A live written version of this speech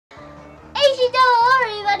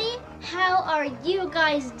how are you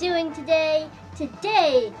guys doing today?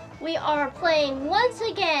 Today, we are playing once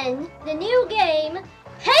again the new game,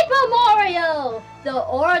 Paper Mario, the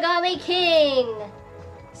Origami King.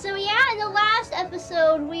 So yeah, in the last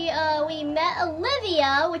episode, we met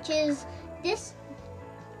Olivia, which is this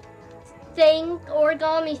thing,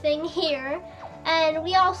 origami thing here. And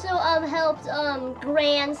we also helped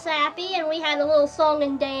Grand Sappy, and we had a little song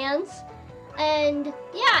and dance. And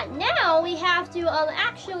yeah, now we have to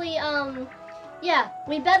actually yeah,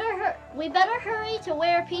 we better hurry to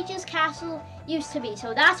where Peach's castle used to be.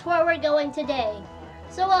 So that's where we're going today.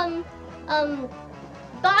 So bye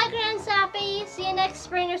Grand Sappy. See you next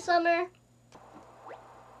spring or summer.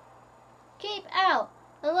 Keep out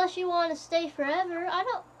unless you want to stay forever. I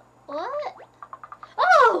don't. What?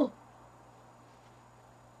 Oh!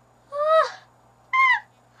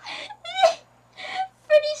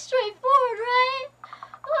 Pretty straightforward, right?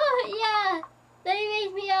 Oh, yeah. They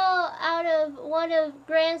made me out of one of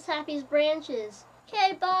Grand Sappy's branches.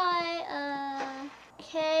 Okay, bye.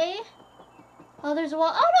 Okay. Oh, there's a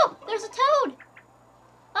wall. Oh, no! There's a toad!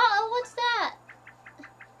 Uh-oh, what's that?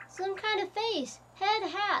 Some kind of face. Head,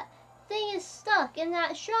 hat. Thing is stuck in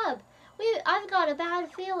that shrub. I've got a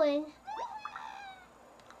bad feeling.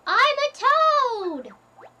 I'm a toad!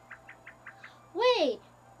 Wait,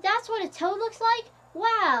 that's what a toad looks like?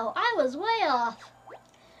 Wow, I was way off.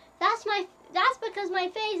 That's because my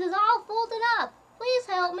face is all folded up. Please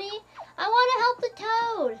help me. I want to help the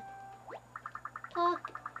toad.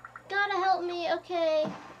 Talk. Gotta help me, okay.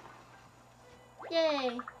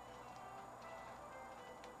 Yay.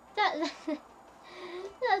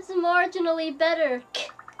 That's marginally better.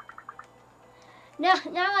 Now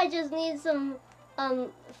I just need some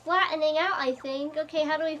flattening out, I think. Okay,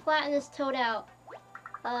 how do we flatten this toad out?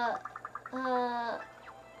 Like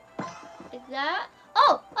that?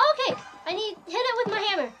 Oh, okay. I need hit it with my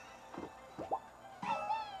hammer.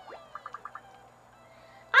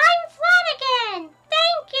 I'm flat again.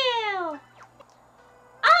 Thank you.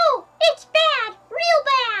 Oh, it's bad. Real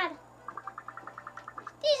bad.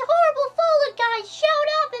 These horrible folded guys showed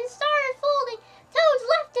up and started folding toads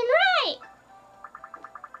left and right.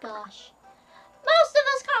 Gosh. Most of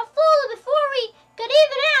us got folded before we could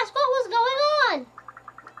even ask what was going on.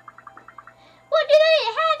 What do they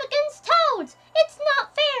have against toads? It's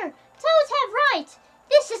not fair. Toads have rights.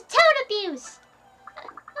 This is toad abuse.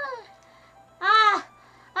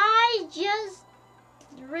 I just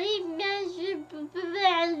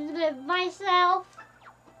remeasured myself.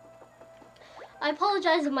 I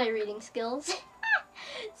apologize for my reading skills.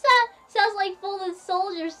 Sounds like folded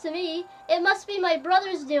soldiers to me. It must be my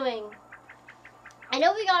brother's doing. I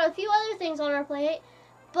know we got a few other things on our plate,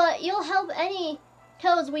 but you'll help any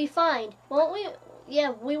toads we find, won't we?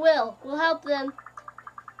 Yeah, we will. We'll help them.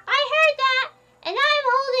 I heard that, and I'm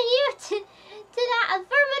holding you to that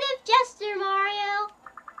affirmative gesture, Mario.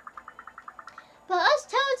 But us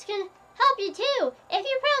toads can help you too. If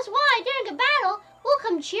you press Y during a battle, we'll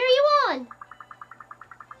come cheer you on.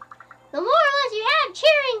 The more or less you have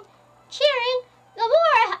cheering, the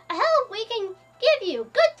more help we can give you.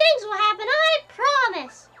 Good things will happen, I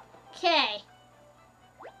promise. Okay.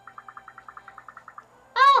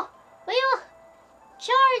 Oh, we will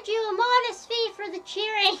charge you a modest fee for the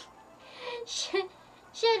cheering. Should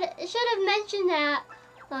have mentioned that.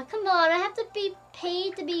 Come on, I have to be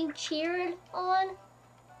paid to be cheered on.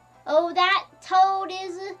 Oh, that toad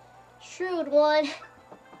is a shrewd one.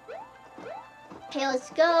 Okay, let's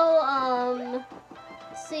go.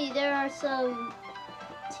 Let's see, there are some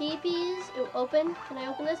teepees. Ooh, open. Can I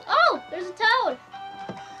open this? Oh, there's a toad.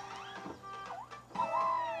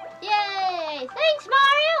 Yay! Thanks,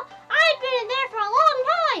 Mario! I've been in there for a long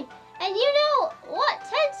time! And you know what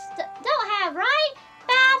tents don't have, right?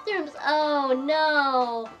 Bathrooms! Oh,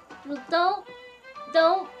 no.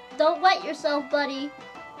 Don't wet yourself, buddy.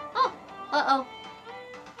 Oh, uh-oh.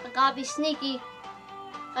 I gotta be sneaky.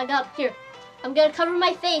 Here. I'm gonna cover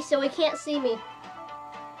my face so he can't see me.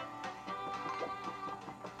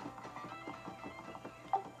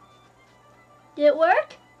 Did it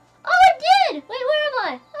work? Oh, it did! Wait, where am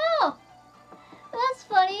I? Oh, that's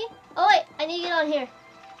funny. Oh, wait, I need to get on here.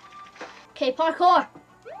 Okay, parkour.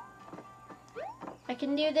 I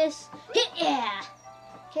can do this. Hit yeah!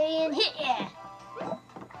 Okay, and hit yeah!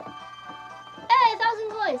 Hey,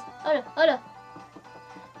 1,000 coins! Oh no, oh no.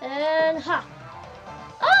 And ha!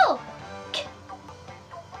 Oh!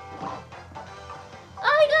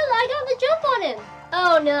 I got the jump on him!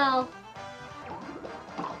 Oh no.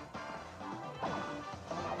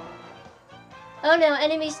 Oh no,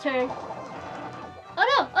 enemy's turn. Oh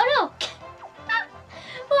no, oh no!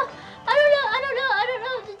 Well, I don't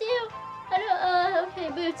know what to do. Okay,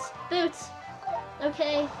 boots.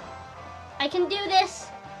 Okay. I can do this.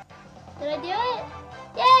 Did I do it?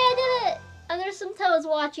 Yay, I did it! And there's some toads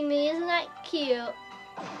watching me. Isn't that cute?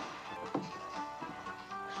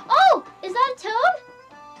 Oh! Is that a toad?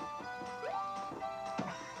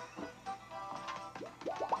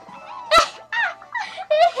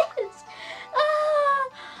 It is!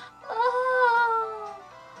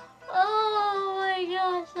 Oh my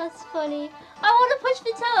gosh, that's funny. I want to push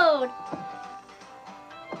the toad.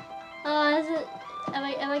 Is it? Am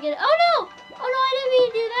I gonna? Oh no! Oh no! I didn't mean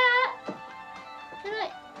to do that. Can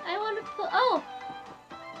I want to put. Oh.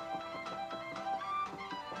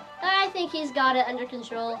 I think he's got it under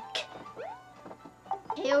control.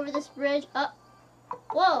 Okay, over this bridge.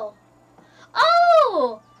 Whoa.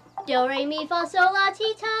 Oh! Do, re, mi, fa, sol, la,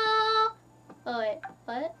 ti, do. Oh wait,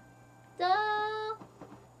 what? Do.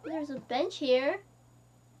 There's a bench here.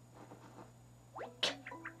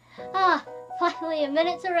 Finally a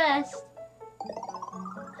minute to rest.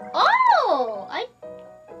 Oh!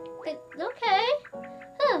 Okay.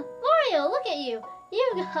 Huh, Mario, look at you.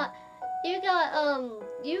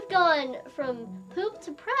 You've gone from poop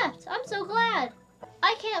to prepped. I'm so glad.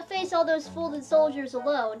 I can't face all those folded soldiers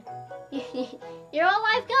alone. You're all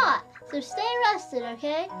I've got, so stay rested,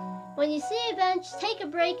 okay? When you see a bench, take a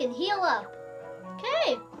break and heal up.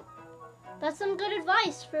 Okay. That's some good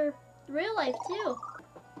advice for real life, too.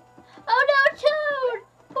 Oh no, Toad!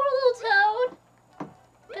 Poor little Toad.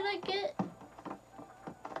 Can I get...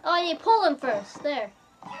 Oh, I need to pull him first. There.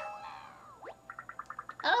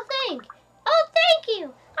 Oh, thank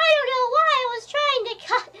you. I don't know why I was trying to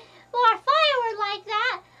cut more firewood like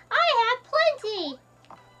that. I have plenty.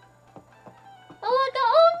 Oh my god.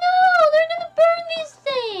 Oh no, they're gonna burn these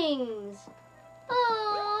things.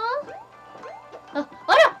 Aww. Oh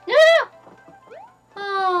no, no.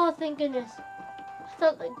 Oh, thank goodness.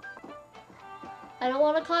 I don't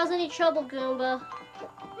want to cause any trouble, Goomba.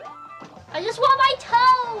 I just want my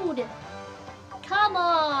toad. Come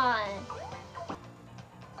on.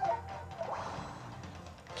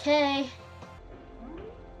 Okay.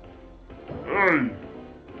 Hey!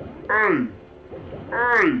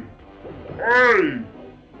 Yay!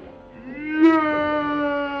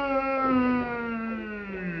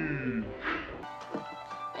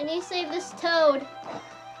 I need to save this toad.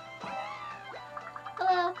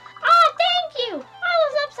 Hello. Oh, thank you! I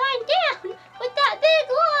was upside down with that big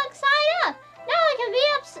log side up. Now I can be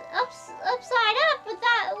upside up with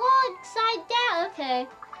that log side down. Okay.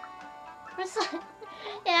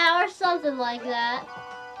 Yeah, or something like that.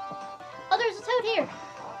 Oh, there's a toad here.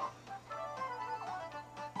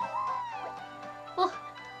 Oh,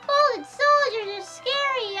 the soldiers are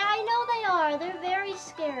scary. I know they are. They're very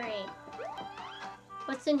scary.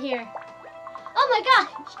 What's in here? Oh my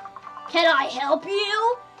gosh! Can I help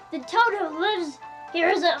you? The toad who lives here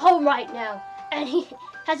isn't home right now, and he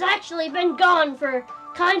has actually been gone for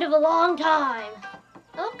kind of a long time.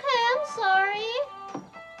 Okay, I'm sorry.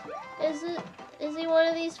 Is he one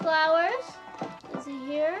of these flowers? Is he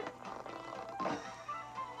here?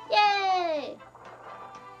 Yay!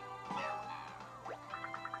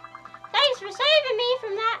 Thanks for saving me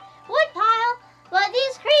from that wood pile, but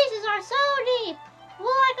these creases are so deep. Will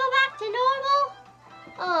I go back to normal?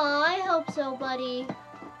 Oh, I hope so, buddy.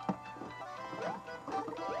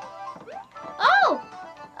 Oh!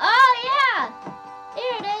 Oh, yeah!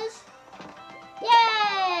 Here it is.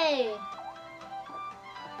 Yay!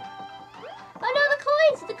 Oh, no, the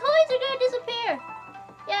coins! The coins are going to disappear.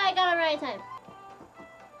 Yeah, I got it right time.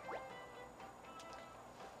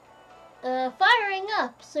 Firing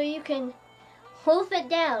up so you can wolf it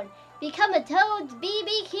down. Become a Toad's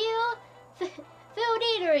BBQ food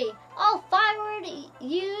eatery. All firewood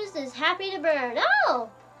used is happy to burn. Oh!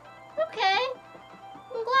 Okay.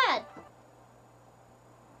 I'm glad.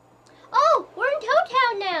 Oh! We're in Toad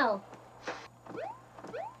Town now!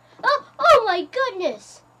 Oh my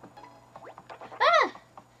goodness! Ah!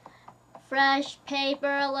 Fresh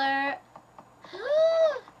paper alert.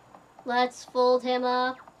 Let's fold him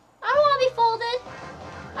up. I don't want to be folded.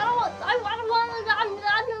 I don't want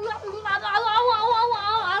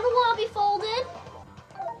to be folded.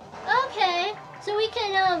 Okay, so we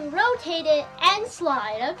can rotate it and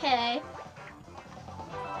slide. Okay.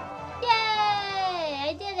 Yay!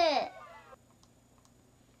 I did it.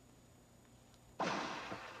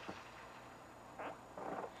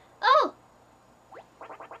 Oh!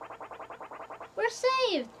 We're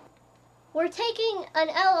saved. We're taking an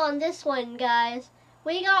L on this one, guys.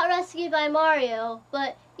 We got rescued by Mario,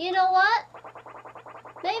 but you know what?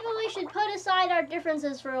 Maybe we should put aside our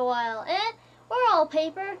differences for a while. We're all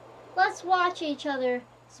paper. Let's watch each other's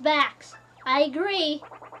backs. I agree.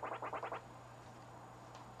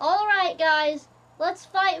 All right, guys. Let's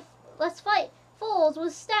fight fools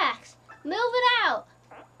with stacks. Move it out.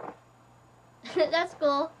 That's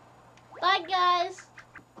cool. Bye, guys.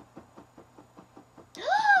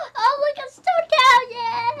 Oh, look, it's Toadtown!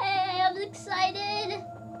 Yay! I'm excited.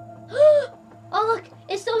 Oh, look,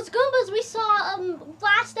 it's those Goombas we saw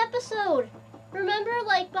last episode. Remember,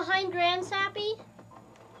 like behind Grand Sappy?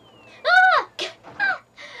 Ah!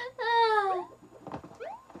 Ah!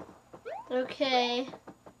 Okay.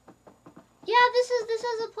 Yeah, this is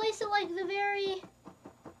a place at like the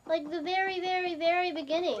very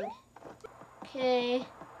beginning. Okay.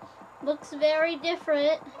 Looks very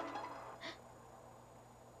different.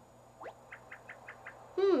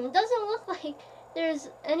 Doesn't look like there's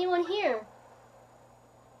anyone here.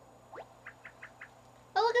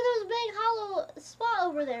 Oh, look at those big hollow spot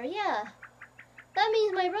over there. Yeah. That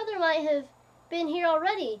means my brother might have been here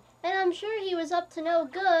already. And I'm sure he was up to no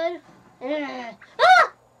good. Ah!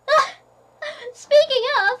 Ah! Speaking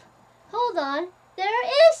of, hold on. There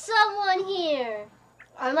is someone here.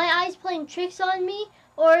 Are my eyes playing tricks on me?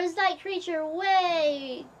 Or is that creature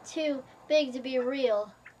way too big to be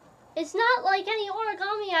real? It's not like any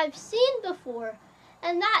origami I've seen before.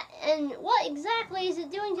 And what exactly is it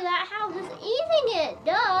doing to that house? It's eating it,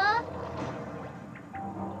 duh.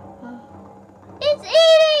 It's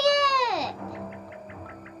eating it!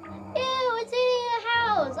 Ew, it's eating the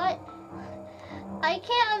house. I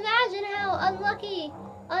can't imagine how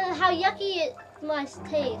how yucky it must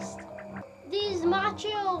taste. These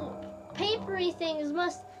macho papery things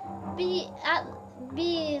must be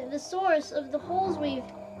the source of the holes we've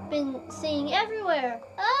been seeing everywhere.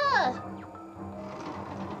 Ah!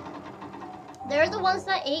 They're the ones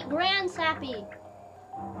that ate Grand Sappy.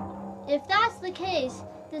 If that's the case,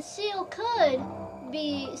 the seal could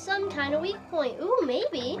be some kind of weak point. Ooh,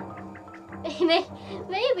 maybe.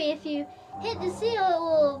 Maybe if you hit the seal, it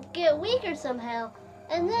will get weaker somehow.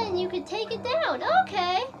 And then you could take it down.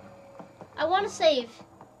 Okay. I want to save.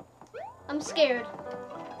 I'm scared.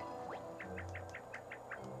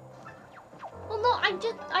 Well, no, I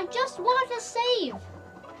just want to save.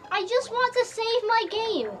 I just want to save my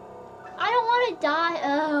game. I don't want to die.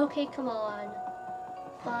 Oh, okay, come on.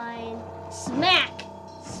 Fine. Smack!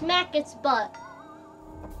 Smack its butt.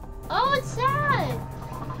 Oh, it's sad.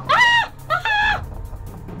 Ah! Ah!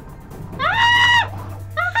 Ah!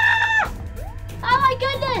 Ah! Oh my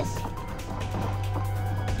goodness!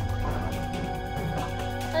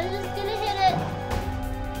 I'm just gonna hit it.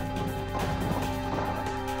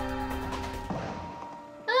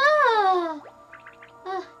 Oh!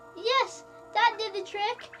 Yes, that did the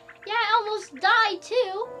trick. Yeah, I almost died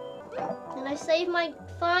too. And I saved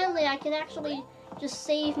finally I can actually just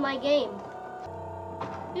save my game.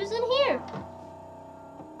 Who's in here?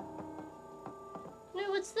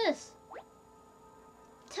 No, what's this?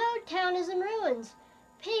 Toadtown is in ruins.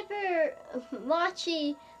 Paper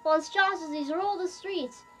machi monstrosities roll the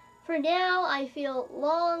streets. For now I feel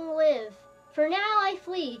long live. For now I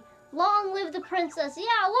flee. Long live the princess.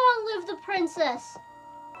 Yeah, long live the princess.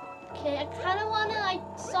 Okay, I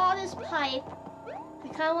saw this pipe. I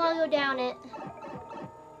kind of want to go down it.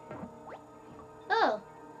 Oh.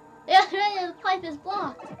 Yeah, the pipe is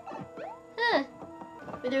blocked. Huh.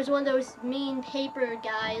 But there's one of those mean paper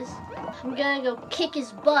guys. I'm gonna go kick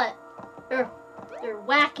his butt. Or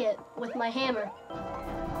whack it with my hammer.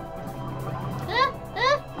 Huh?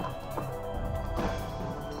 Huh?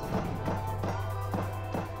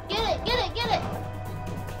 Get it, get it, get it!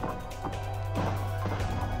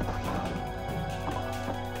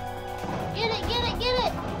 Get it, get it, get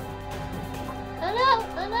it!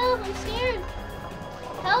 Oh no, I'm scared.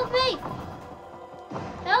 Help me!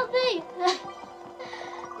 Help me!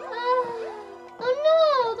 Oh no,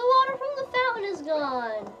 the water from the fountain is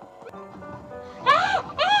gone. Ah!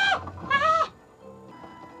 Ah! Ah!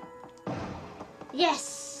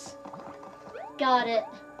 Yes! Got it.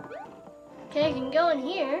 Okay, I can go in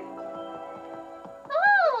here.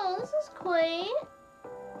 Oh, this is quaint.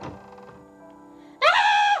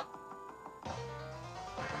 Ah!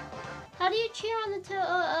 How do you cheer on the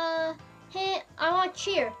hand? I want to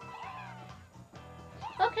cheer.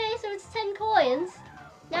 Okay, so it's 10 coins.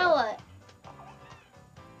 Now what?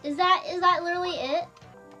 Is that literally it?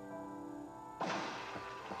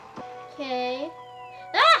 Okay.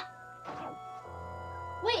 Ah!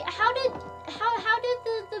 Wait, how did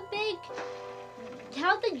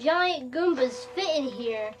the giant Goombas fit in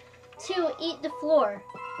here to eat the floor?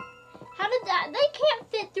 How did that? They can't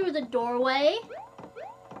fit through the doorway.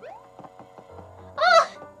 Oh!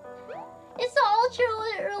 It's an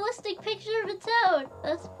ultra-realistic picture of a toad.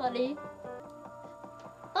 That's funny.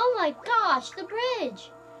 Oh my gosh, the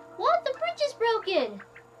bridge. What? The bridge is broken.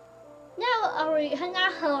 Now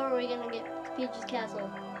how are we gonna get to Peach's castle?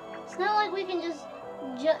 It's not like we can just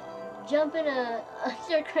jump in a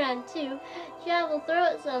underground tube, travel through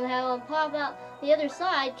it somehow, and pop out the other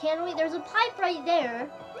side, can we? There's a pipe right there.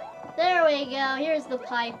 There we go. Here's the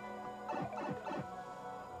pipe.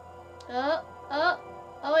 Oh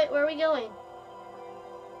wait, where are we going?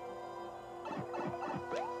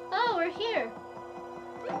 Oh, we're here.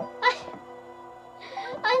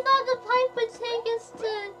 I thought the pipe would take us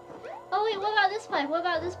to... Oh wait, what about this pipe? What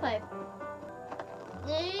about this pipe?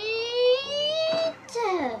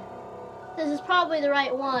 This is probably the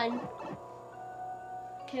right one.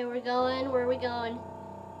 Okay, we're going. Where are we going?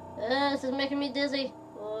 This is making me dizzy.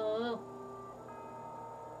 Whoa.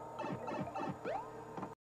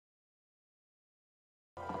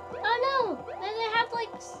 Oh no! They have like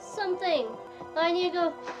something. I need to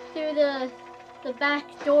go through the back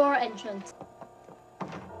door entrance.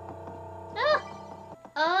 Ah!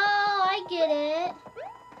 Oh, I get it.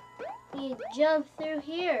 You jump through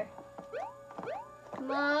here.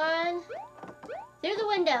 Come on. Through the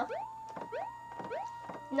window.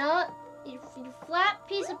 No, you flat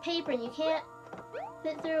piece of paper and you can't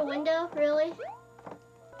fit through a window, really?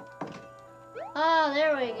 Oh,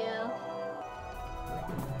 there we go.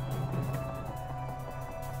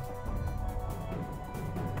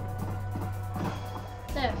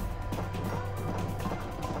 There.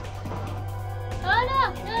 Oh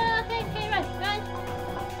no! No, okay, run.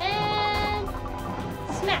 And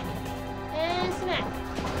smack. And smack.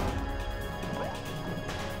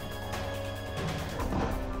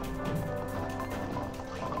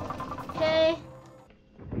 Okay.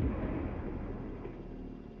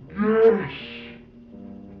 Yes!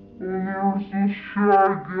 And there's the shy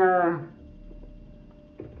guy.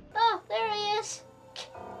 Oh, there he is.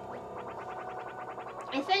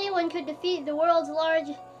 If anyone could defeat the world's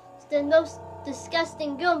largest and most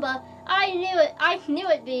disgusting Goomba, I knew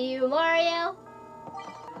it'd be you, Mario.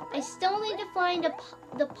 I still need to find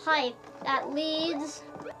the pipe that leads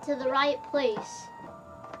to the right place.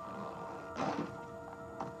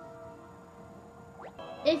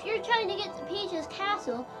 If you're trying to get to Peach's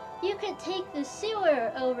castle, you could take the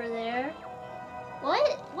sewer over there.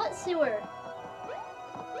 What? What sewer?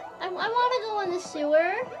 I want to go in the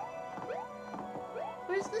sewer.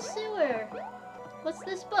 Where's the sewer? What's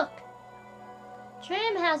this book?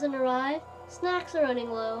 Tram hasn't arrived. Snacks are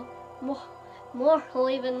running low. More will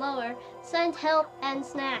even lower. Send help and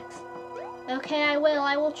snacks. Okay, I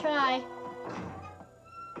will try.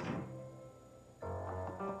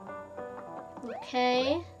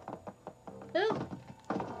 Okay. Ooh,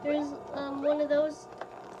 there's one of those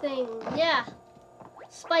things. Yeah,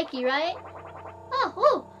 spiky, right?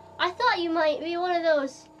 Oh, I thought you might be one of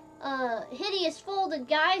those hideous folded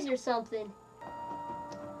guys or something.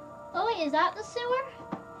 Oh wait, is that the sewer?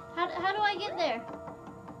 How do I get there?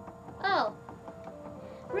 Oh,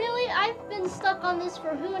 really? I've been stuck on this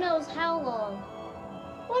for who knows how long.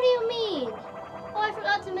 What do you mean? Oh, I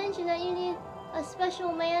forgot to mention that you need a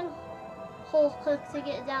special manhole hook to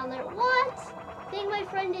get down there. What? I think my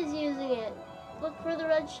friend is using it. Look for the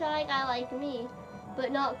red shy guy like me,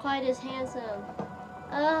 but not quite as handsome.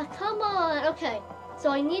 Come on. Okay,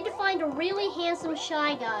 so I need to find a really handsome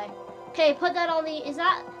shy guy. Okay, put that on the, is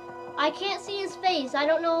that, I can't see his face. I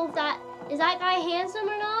don't know if that, is that guy handsome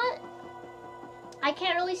or not? I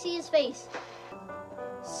can't really see his face.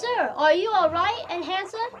 Sir, are you alright and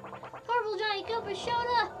handsome? Purple Giant Koopa showed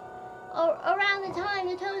up around the time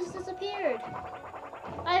the toads disappeared.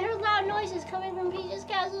 I heard loud noises coming from Peach's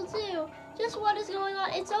castle too. Just what is going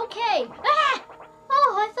on? It's okay. Ah!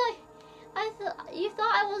 Oh, I thought you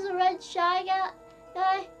thought I was a red shy guy.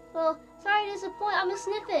 Well, sorry to disappoint. I'm a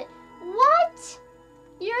sniffet. What?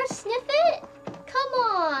 You're a sniffet? Come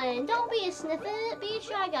on, don't be a sniffet. Be a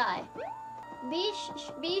shy guy. Be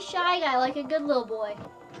shy guy like a good little boy.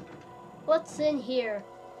 What's in here?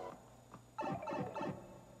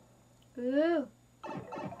 Ooh.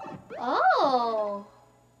 Oh.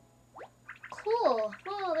 Cool.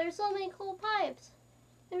 Oh, there's so many cool pipes.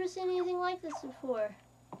 Never seen anything like this before.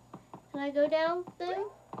 Can I go down them?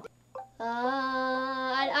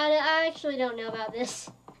 I actually don't know about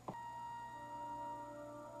this.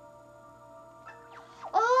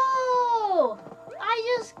 Oh!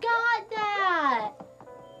 I just got that!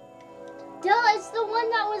 Duh, it's the one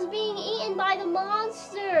that was being eaten by the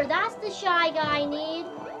monster. That's the shy guy I need.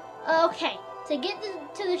 Okay, to get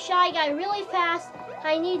to the shy guy really fast,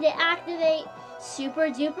 I need to activate Super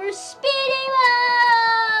Duper Speedy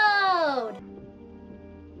Mode!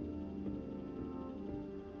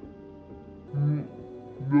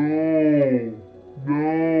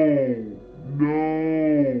 No.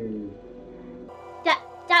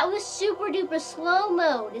 That was super duper slow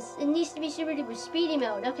mode. It needs to be super duper speedy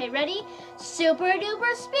mode. Okay, ready? Super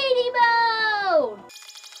duper speedy mode!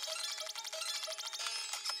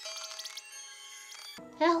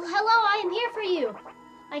 Hello, I am here for you.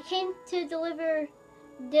 I came to deliver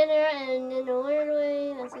dinner and in a weird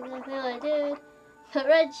way, that's exactly what I did. The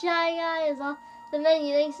red shy guy is off the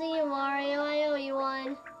menu. Thanks to you, Mario. I owe you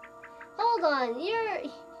one. Hold on,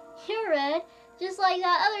 you're red, just like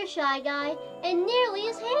that other shy guy, and nearly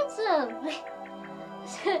as handsome.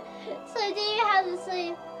 So do you have the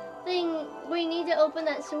same thing we need to open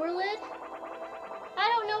that sewer lid? I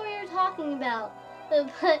don't know what you're talking about, but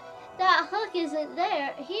that hook isn't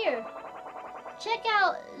here. Check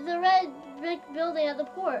out the red brick building at the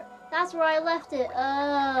port. That's where I left it.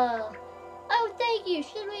 Oh, thank you.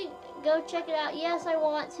 Should we go check it out? Yes, I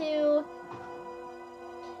want to.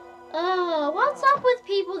 What's up with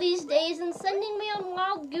people these days and sending me on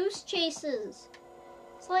wild goose chases?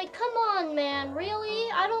 It's like, come on, man. Really?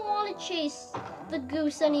 I don't want to chase the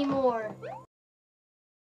goose anymore.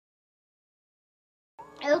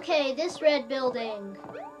 Okay, this red building.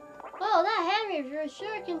 Whoa, that hammer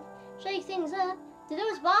sure can shake things up. Did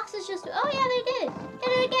those boxes just... Oh, yeah, they did.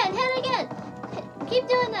 Hit it again. Hit it again. Keep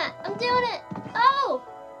doing that. I'm doing it. Oh.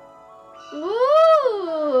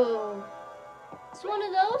 Woo. It's one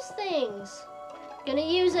of those things. Gonna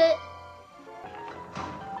use it.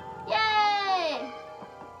 Yay.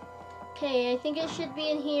 Okay, I think it should be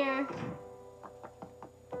in here.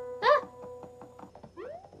 Ah.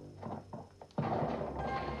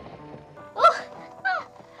 Oh. Ah.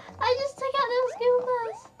 I just took out those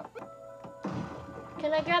Goombas.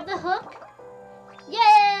 Can I grab the hook?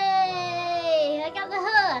 Yay! I got the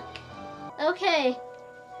hook. Okay.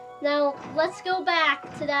 Now, let's go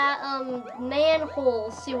back to that,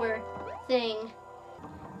 manhole sewer thing.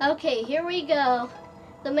 Okay, here we go.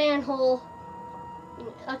 The manhole.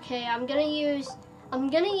 Okay, I'm gonna use,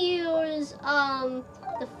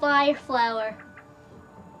 the fire flower.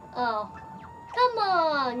 Oh. Come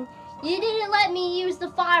on! You didn't let me use the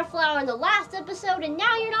fire flower in the last episode, and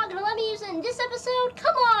now you're not gonna let me use it in this episode?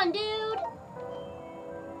 Come on, dude!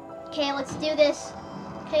 Okay, let's do this.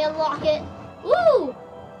 Okay, unlock it. Woo!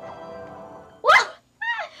 Wow!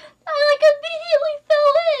 I immediately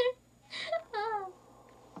fell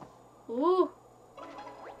in! Ooh.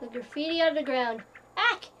 The graffiti underground.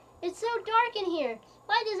 Ack! It's so dark in here.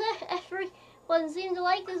 Why does everyone seem to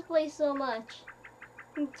like this place so much?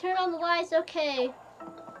 Turn on the lights, okay.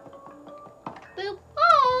 Boop.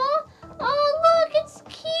 Aww! Oh, look, it's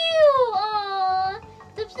cute! Aww!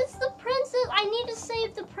 It's the princess. I need to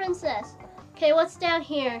save the princess. Okay, what's down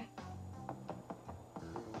here?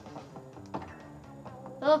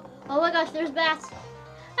 Oh my gosh, there's bats.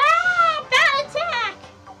 Ah! Bat attack!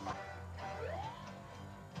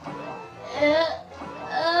 Yeah!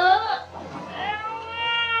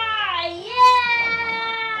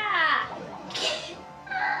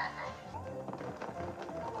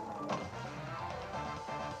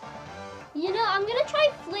 You know, I'm gonna try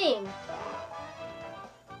fling.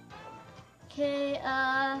 Okay,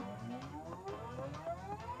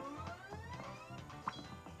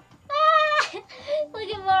 Look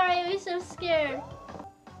at Mario, he's so scared.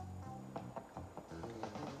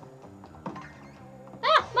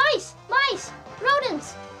 Ah! Mice! Mice!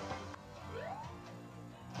 Rodents!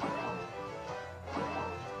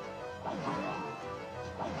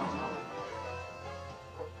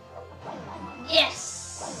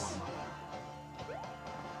 Yes!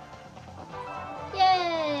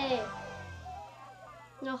 Yay!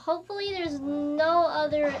 Now hopefully there's no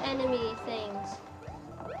other enemy things.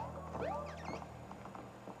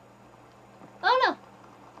 Oh no!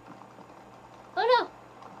 Oh no!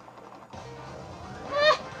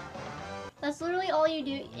 Ah! That's literally all you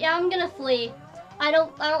do. Yeah, I'm gonna flee. I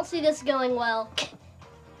don't see this going well.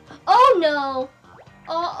 Oh no!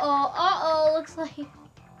 Uh-oh, looks like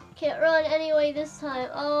can't run anyway this time.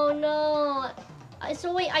 Oh no.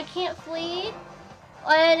 So wait, I can't flee?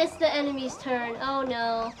 And it's the enemy's turn. Oh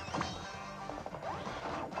no.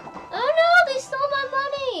 Oh no, they stole my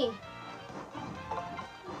money!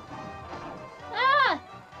 Ah!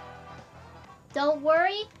 Don't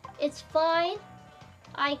worry, it's fine.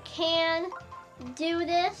 I can do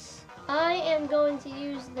this. I am going to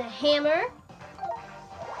use the hammer.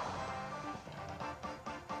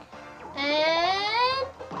 And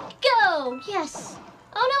go! Yes!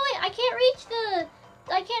 Oh no, wait, I can't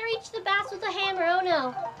reach the bats with the hammer. Oh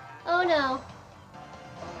no. Oh no.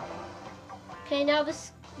 Okay, now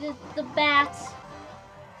the bats.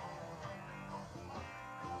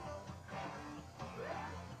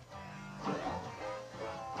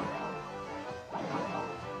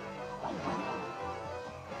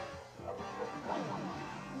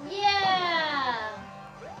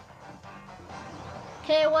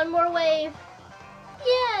 one more wave.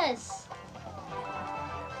 Yes!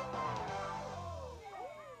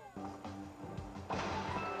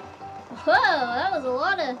 Whoa, that was a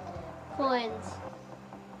lot of coins.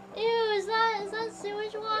 Ew, is that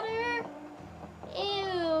sewage water?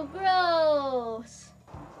 Ew, gross.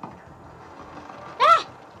 Ah!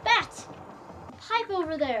 Bat! Pipe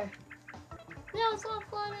over there. No, it's not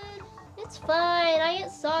flooded. It's fine. I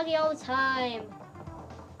get soggy all the time.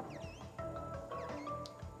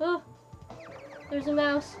 Oh, there's a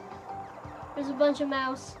mouse. There's a bunch of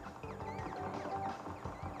mouse.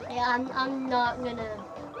 Yeah, I'm not gonna.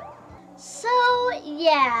 So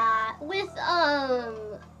yeah, with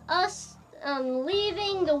us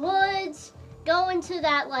leaving the woods, going to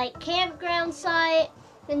that like campground site,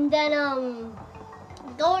 and then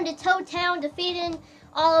going to Toad Town, defeating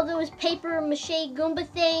all of those paper mache Goomba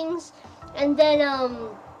things, and then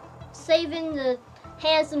saving the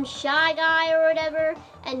handsome shy guy or whatever,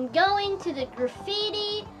 and going to the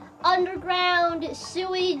graffiti underground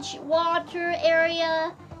sewage water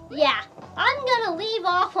area. Yeah, I'm gonna leave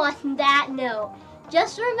off on that note.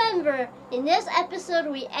 Just remember, in this episode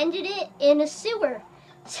we ended it in a sewer.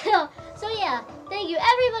 So yeah, thank you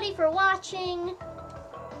everybody for watching.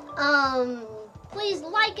 Please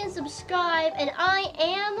like and subscribe, and I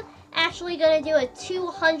am actually gonna do a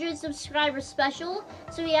 200 subscriber special.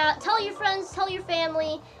 So yeah, tell your friends, tell your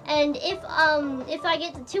family, and if I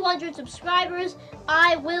get to 200 subscribers,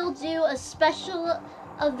 I will do a special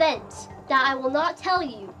event that I will not tell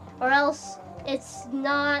you, or else it's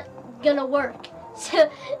not gonna work. So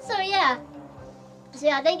yeah,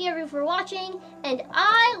 thank you everyone for watching, and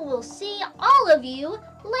I will see all of you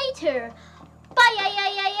later. Bye.